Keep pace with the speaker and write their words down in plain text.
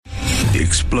the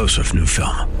explosive new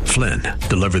film, Flynn,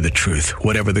 Deliver the Truth,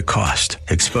 Whatever the Cost,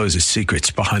 exposes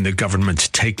secrets behind the government's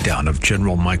takedown of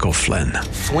General Michael Flynn.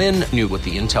 Flynn knew what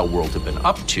the intel world had been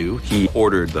up to. He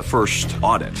ordered the first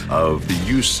audit of the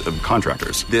use of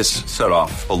contractors. This set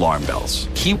off alarm bells.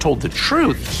 He told the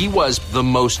truth. He was the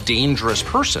most dangerous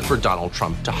person for Donald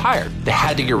Trump to hire. They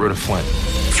had to get rid of Flynn.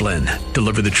 Flynn,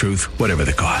 Deliver the Truth, Whatever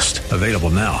the Cost. Available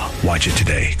now. Watch it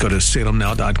today. Go to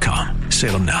salemnow.com.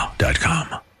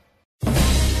 salemnow.com.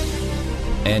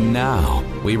 And now,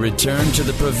 we return to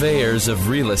the purveyors of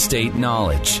real estate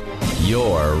knowledge.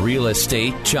 Your Real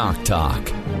Estate Chalk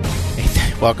Talk.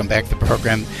 Welcome back to the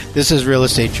program. This is Real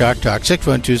Estate Chalk Talk,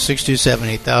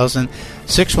 612-627-8000,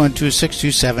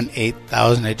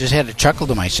 612-627-8000. I just had to chuckle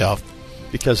to myself.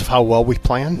 Because of how well we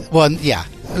plan? Well, yeah.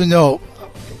 No,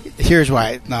 here's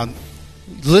why. Now,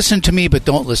 listen to me, but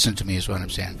don't listen to me is what I'm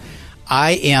saying.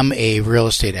 I am a real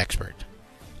estate expert.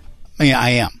 I mean, I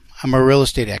am. I'm a real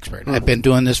estate expert. I've been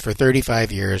doing this for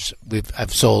 35 years.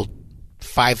 I've sold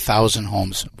 5,000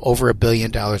 homes, over $1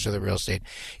 billion of the real estate.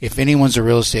 If anyone's a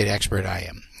real estate expert, I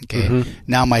am. Okay.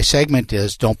 Now my segment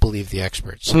is don't believe the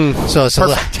experts. So it's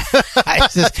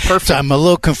perfect. So I'm a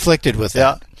little conflicted with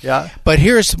that. Yeah. But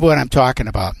here's what I'm talking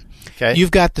about. Okay.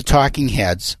 You've got the talking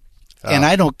heads, and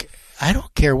I don't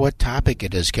care what topic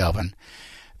it is, Kelvin.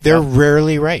 They're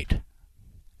rarely right.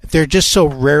 They're just so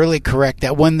rarely correct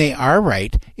that when they are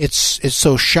right, it's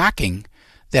so shocking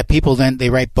that people then they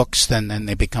write books, then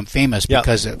they become famous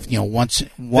because of, once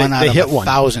one out of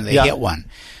 1,000 they hit one.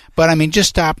 But I mean, just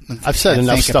stop. I've said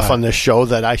enough stuff on this show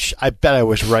that I bet I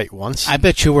was right once. I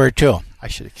bet you were too. I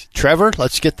should. Trevor,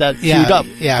 let's get that queued up.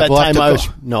 Yeah, we'll have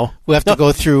to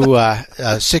go through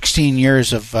 16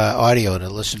 years of audio to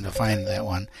listen to find that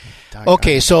one.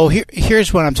 Okay, so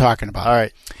here's what I'm talking about. All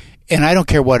right. And I don't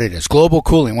care what it is. Global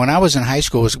cooling. When I was in high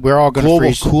school, we're all going to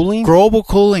freeze. Global cooling? Global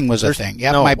cooling was a thing.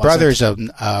 Yeah, no, my brother's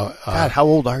God, how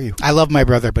old are you? I love my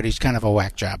brother, but he's kind of a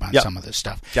whack job on some of this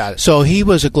stuff. Got it. So he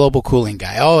was a global cooling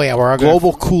guy. Oh yeah, we're all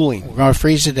global cooling. We're going to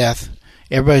freeze to death.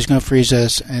 Everybody's going to freeze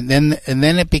us, and then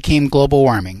it became global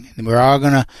warming. And we're all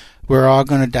going to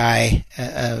die,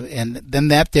 and then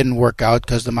that didn't work out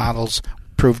because the models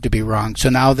proved to be wrong. So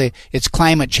now it's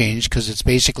climate change because it's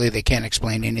basically they can't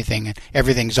explain anything and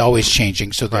everything's always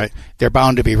changing. So they're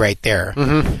bound to be right there.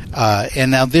 And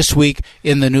now this week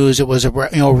in the news, it was a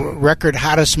record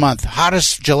hottest month,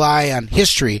 hottest July on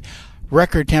history,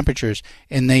 record temperatures.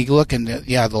 And they look and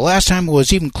the last time it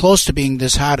was even close to being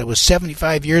this hot, it was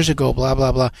 75 years ago. Blah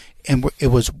blah blah. And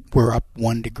we're up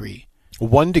 1 degree.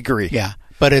 1 degree. Yeah,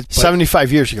 but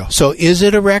 75 years ago. So is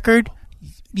it a record?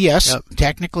 Yes,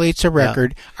 technically it's a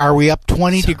record. Are we up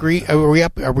 20 degrees?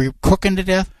 Are we cooking to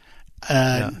death?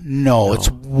 No,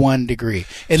 it's 1 degree.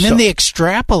 And then they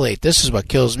extrapolate. This is what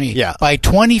kills me. Yeah. By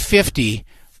 2050,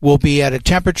 we'll be at a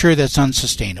temperature that's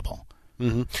unsustainable.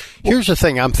 Here's the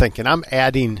thing I'm thinking. I'm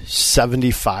adding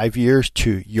 75 years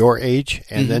to your age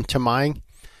and then to mine.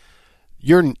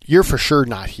 You're for sure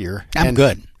not here. I'm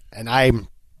good. And I'm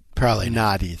probably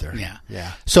not either.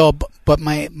 Yeah. So, but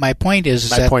my point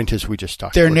is my point is we just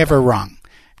talked. They're never wrong.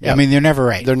 Yep. I mean, they're never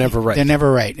right. They're never right. They're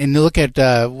never right. And you look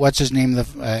at what's his name,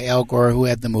 Al Gore, who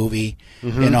had the movie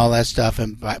and all that stuff.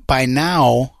 And by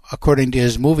now, according to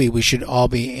his movie, we should all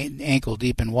be ankle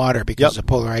deep in water because the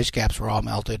polar ice caps were all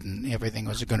melted and everything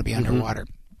was going to be underwater.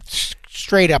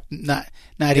 Straight up, not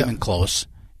even close.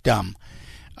 Dumb.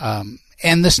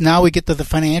 And this now we get to the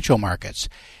financial markets,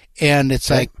 and it's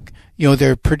like.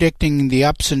 They're predicting the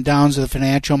ups and downs of the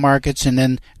financial markets, and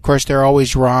then, of course, they're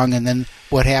always wrong. And then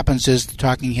what happens is the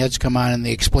talking heads come on and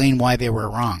they explain why they were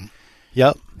wrong.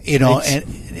 Yep.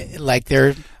 And like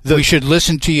we should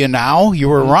listen to you now. You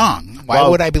were wrong. Why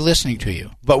would I be listening to you?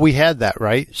 But we had that,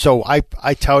 right? So I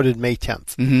touted May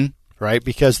 10th, right?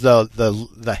 Because the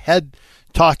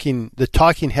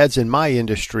talking heads in my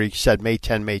industry said May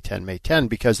 10, May 10, May 10,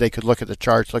 because they could look at the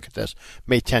charts, look at this.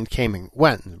 May 10 came and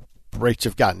went. And rates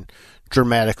have gotten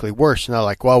dramatically worse. And they're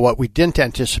like, well, what we didn't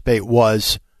anticipate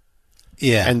was,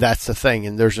 and that's the thing.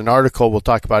 And there's an article, we'll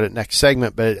talk about it next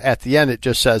segment, but at the end it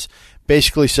just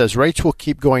basically says rates will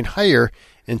keep going higher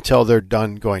until they're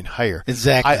done going higher.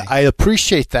 Exactly. I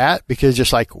appreciate that because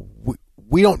just like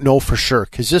we don't know for sure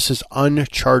because this is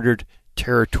uncharted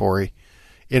territory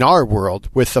in our world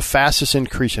with the fastest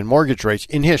increase in mortgage rates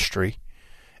in history.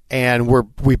 And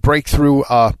we break through,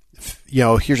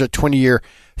 here's a 20-year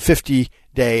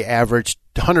 50-day average,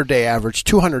 100-day average,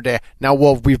 200-day. Now,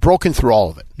 we've broken through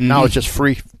all of it. Now it's just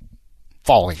free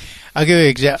falling. I'll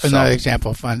give you another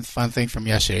example, fun thing from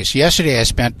yesterday. So yesterday I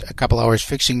spent a couple hours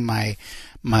fixing my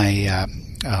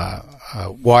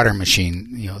water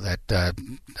machine, that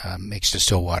makes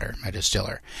distilled water, my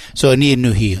distiller. So it needed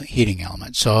new heating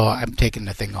element. So I'm taking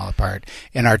the thing all apart.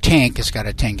 And our tank, it's got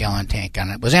a 10-gallon tank on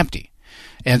it, was empty.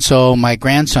 And so my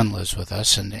grandson lives with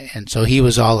us, and so he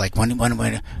was all like, when's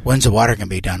the water going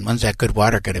to be done? When's that good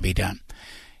water going to be done?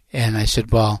 And I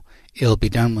said, well, it'll be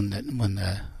done when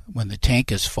the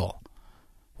tank is full.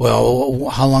 Well,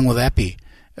 how long will that be?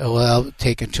 Well, it'll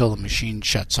take until the machine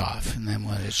shuts off, and then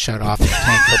when it's shut off, the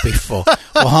tank will be full.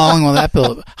 Well, how long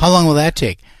will that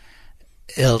take?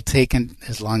 It'll take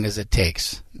as long as it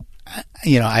takes.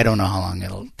 I don't know how long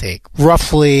it'll take.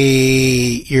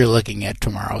 Roughly, you're looking at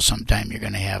tomorrow sometime. You're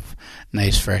going to have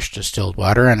nice, fresh distilled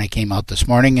water. And I came out this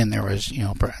morning, and there was,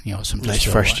 some nice,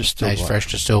 fresh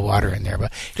distilled water in there.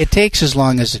 But it takes as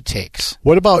long as it takes.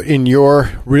 What about in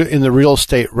the real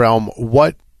estate realm?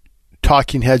 What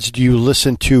talking heads do you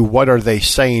listen to? What are they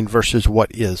saying versus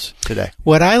what is today?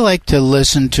 What I like to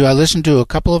listen to, I listen to a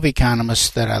couple of economists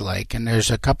that I like, and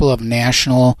there's a couple of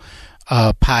national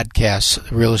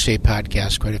podcasts, real estate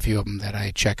podcasts, quite a few of them that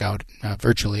I check out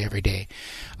virtually every day.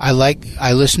 I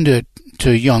listen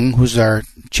to Young, who's our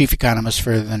chief economist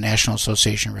for the National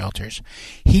Association of Realtors.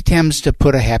 He tends to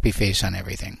put a happy face on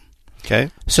everything.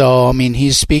 Okay. So,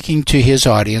 he's speaking to his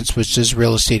audience, which is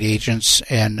real estate agents,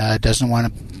 and doesn't want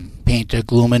to paint a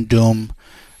gloom and doom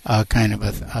kind of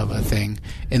a thing.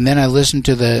 And then I listen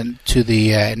to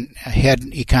the head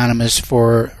economist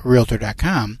for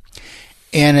Realtor.com.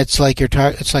 And it's like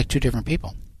it's like two different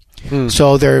people.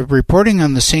 So they're reporting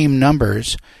on the same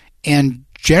numbers and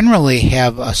generally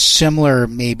have a similar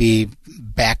maybe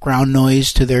background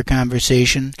noise to their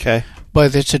conversation. Okay.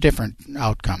 But it's a different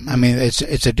outcome.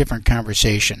 It's a different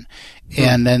conversation.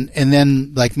 And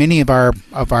then like many of our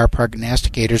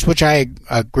prognosticators, which I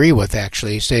agree with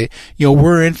actually, say,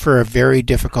 we're in for a very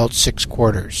difficult 6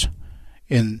 quarters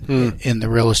in the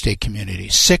real estate community.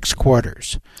 6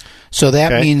 quarters. So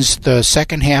that means the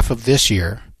second half of this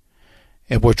year,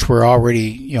 which we're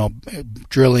already,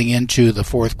 drilling into the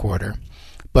fourth quarter,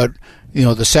 but,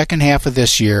 the second half of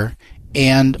this year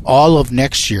and all of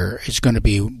next year is going to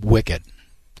be wicked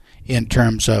in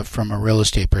terms of from a real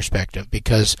estate perspective,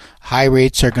 because high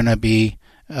rates are going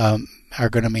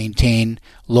to maintain,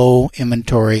 low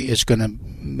inventory is going to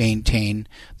maintain.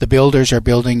 The builders are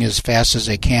building as fast as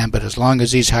they can, but as long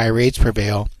as these high rates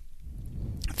prevail,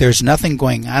 there's nothing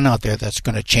going on out there that's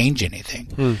going to change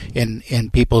anything in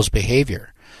people's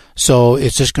behavior. So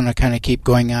it's just going to kind of keep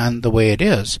going on the way it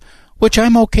is, which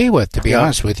I'm okay with, to be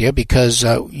honest with you, because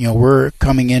we're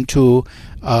coming into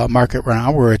a market right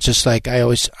now where it's just like I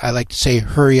like to say,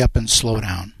 hurry up and slow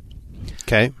down.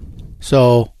 Okay.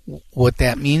 So what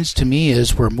that means to me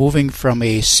is we're moving from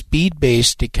a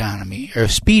speed-based economy or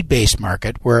speed-based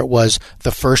market where it was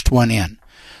the first one in.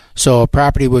 So a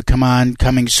property would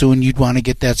coming soon. You'd want to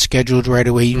get that scheduled right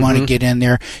away. You'd want to get in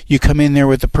there. You come in there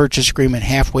with the purchase agreement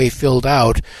halfway filled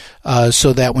out,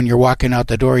 so that when you're walking out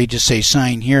the door, you just say,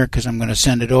 sign here because I'm going to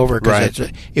send it over. Because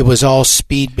it was all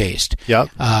speed-based.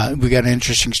 Yep. We got an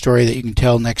interesting story that you can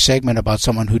tell next segment about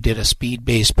someone who did a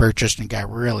speed-based purchase and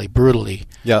got really brutally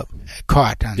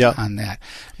caught on that.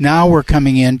 Now we're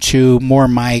coming into more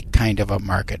my kind of a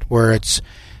market where it's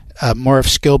more of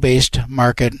skill-based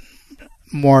market,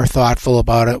 more thoughtful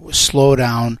about it, slow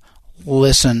down,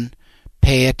 listen,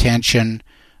 pay attention,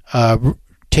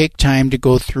 take time to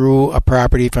go through a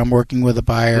property if I'm working with a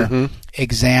buyer,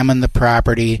 examine the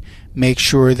property, make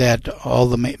sure that all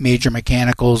the major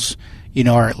mechanicals,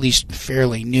 are at least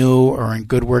fairly new or in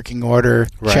good working order,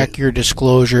 check your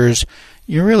disclosures.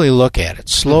 You really look at it.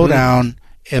 Slow down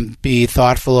and be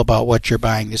thoughtful about what you're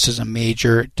buying. This is a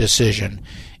major decision.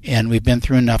 And we've been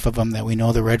through enough of them that we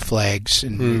know the red flags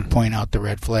and we point out the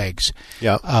red flags.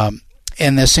 Yeah.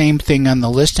 And the same thing on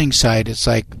the listing side. It's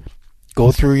like,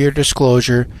 go through your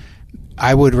disclosure.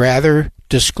 I would rather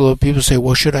disclose. People say,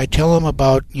 well, should I tell them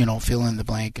about, fill in the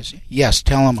blank? Yes,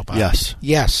 tell them about it.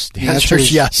 Yes. The answer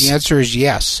is yes. The answer is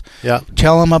yes. Yeah.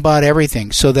 Tell them about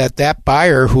everything so that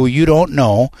buyer who you don't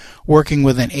know, working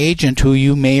with an agent who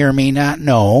you may or may not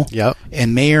know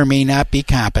and may or may not be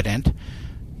competent,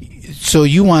 so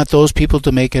you want those people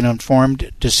to make an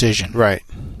informed decision. Right.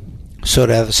 So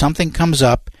that if something comes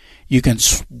up, you can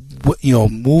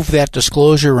move that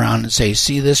disclosure around and say,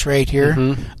 see this right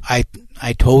here?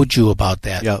 I told you about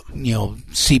that,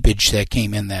 seepage that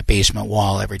came in that basement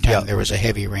wall every time there was a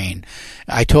heavy rain.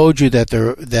 I told you that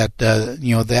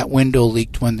that window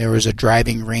leaked when there was a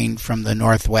driving rain from the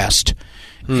northwest.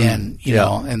 And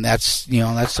and that's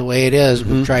the way it is.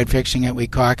 We've tried fixing it, we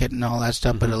caulk it and all that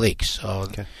stuff, but it leaks. So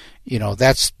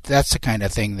that's the kind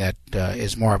of thing that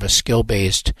is more of a skill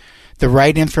based, the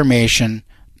right information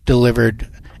delivered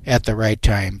at the right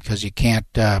time, because you can't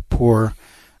pour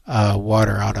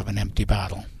water out of an empty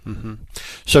bottle. Mm-hmm.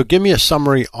 So give me a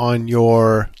summary on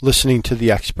your listening to the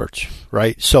experts,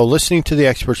 right? So listening to the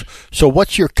experts. So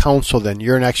what's your counsel then?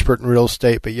 You're an expert in real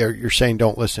estate, but you're saying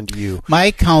don't listen to you.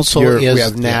 My counsel is... We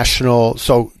have national...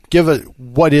 So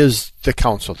what is the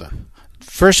counsel then?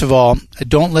 First of all,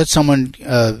 don't let someone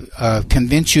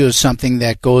convince you of something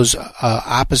that goes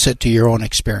opposite to your own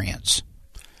experience.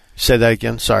 Say that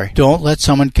again. Sorry. Don't let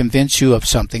someone convince you of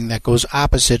something that goes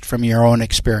opposite from your own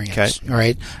experience. Okay. All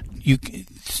right.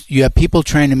 You have people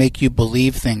trying to make you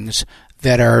believe things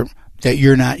that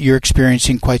you're not. You're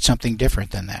experiencing quite something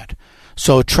different than that.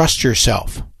 So trust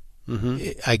yourself,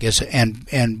 I guess,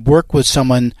 and work with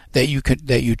someone that you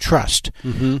trust.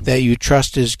 That you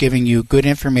trust is giving you good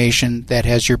information that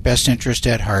has your best interest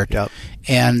at heart,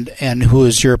 and who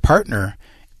is your partner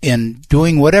in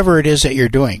doing whatever it is that you're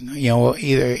doing. Either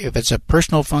if it's a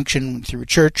personal function through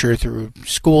church or through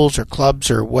schools or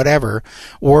clubs or whatever,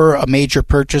 or a major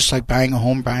purchase like buying a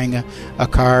home, buying a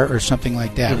car or something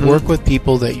like that. Work with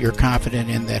people that you're confident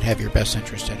in that have your best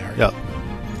interest at heart. Yep.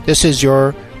 This is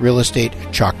your Real Estate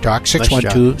Chalk Talk,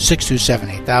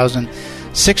 612-627-8000.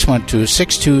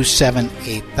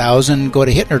 612-627-8000. Go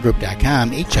to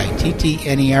HittnerGroup.com,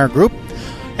 HITTNER Group.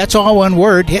 That's all one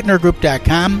word,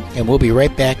 HittnerGroup.com, and we'll be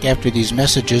right back after these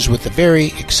messages with the very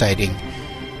exciting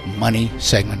money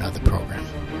segment of the program.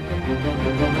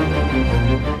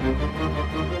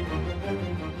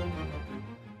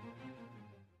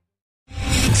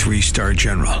 Three-star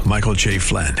General Michael J.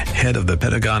 Flynn, head of the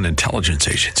Pentagon Intelligence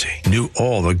Agency, knew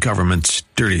all the government's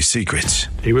dirty secrets.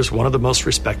 He was one of the most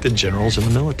respected generals in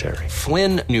the military.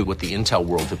 Flynn knew what the intel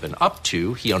world had been up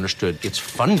to. He understood its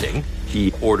funding.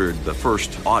 He ordered the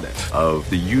first audit of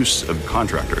the use of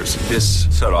contractors. This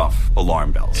set off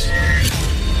alarm bells.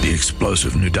 The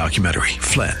explosive new documentary,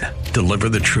 Flynn, Deliver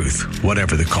the Truth,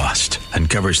 Whatever the Cost,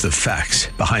 uncovers the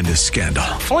facts behind this scandal.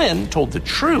 Flynn told the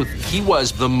truth. He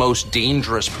was the most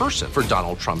dangerous person for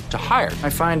Donald Trump to hire. I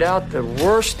find out the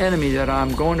worst enemy that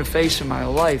I'm going to face in my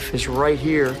life is right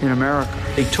here in America.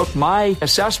 They took my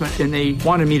assessment and they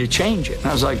wanted me to change it. And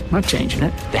I was like, I'm not changing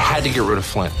it. They had to get rid of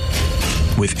Flynn.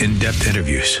 With in-depth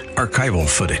interviews, archival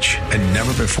footage, and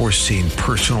never-before-seen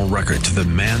personal records of the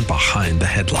man behind the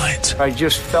headlines. I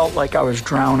just felt like I was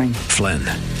drowning. Flynn,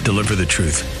 Deliver the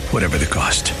Truth, Whatever the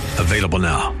Cost. Available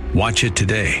now. Watch it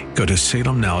today. Go to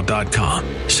salemnow.com.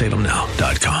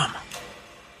 salemnow.com.